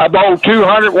 I bowled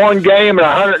 200 one game and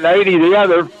 180 the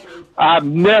other. I've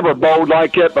never bowled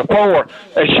like that before.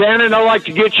 Shannon, I'd like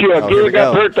to get you a gig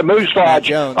up here at the Moose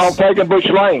Lodge on Pagan Bush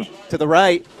Lane. To the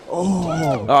right.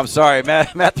 Oh, I'm sorry.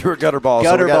 Matt threw a gutter ball.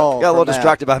 Got a little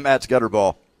distracted by Matt's gutter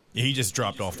ball. He just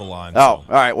dropped off the line. Oh, all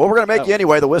right. Well, we're going to make you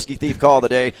anyway. The Whiskey Thief call of the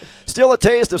day. Still a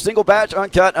taste of single batch,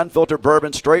 uncut, unfiltered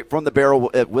bourbon straight from the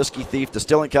barrel at Whiskey Thief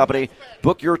Distilling Company.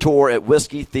 Book your tour at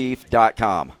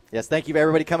whiskeythief.com. Yes, thank you for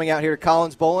everybody coming out here to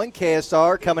Collins Bowling.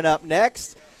 KSR coming up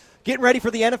next. Getting ready for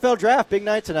the NFL draft. Big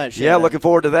night tonight, Shannon. Yeah, looking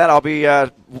forward to that. I'll be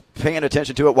paying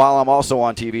attention to it while I'm also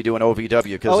on TV doing OVW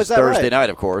because it's Thursday night,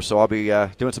 of course. So I'll be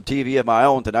doing some TV of my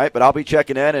own tonight, but I'll be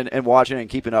checking in and watching and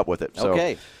keeping up with it. So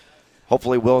okay.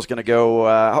 Hopefully Will's going to go.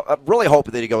 I really hope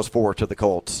that he goes forward to the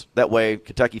Colts. That way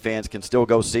Kentucky fans can still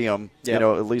go see him, at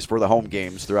least for the home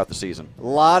games throughout the season. A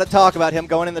lot of talk about him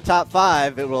going in the top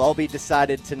 5. It will all be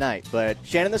decided tonight. But,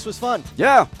 Shannon, this was fun.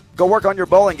 Yeah. Go work on your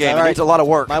bowling game. It needs a lot of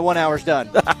work. My 1 hour's done.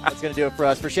 That's going to do it for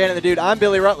us. For Shannon the Dude, I'm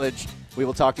Billy Rutledge. We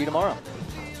will talk to you tomorrow.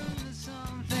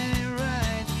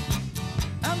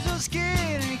 I'm so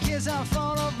scared in case I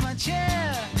fall off my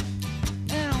chair.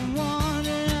 And I'm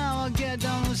wondering how I'll get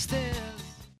down the stairs.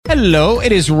 Hello,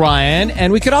 it is Ryan,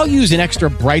 and we could all use an extra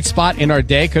bright spot in our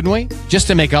day, couldn't we? Just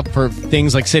to make up for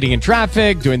things like sitting in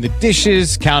traffic, doing the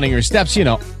dishes, counting your steps,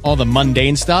 all the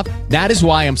mundane stuff. That is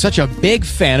why I'm such a big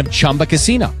fan of Chumba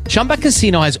Casino. Chumba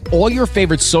Casino has all your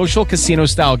favorite social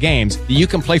casino-style games that you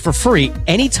can play for free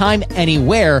anytime,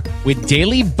 anywhere with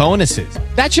daily bonuses.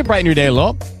 That should brighten your day a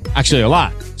little. Actually, a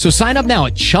lot. So sign up now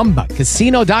at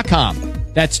ChumbaCasino.com.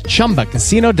 That's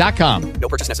ChumbaCasino.com. No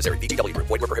purchase necessary. VGW Group.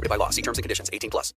 Void where prohibited by law. See terms and conditions. 18+.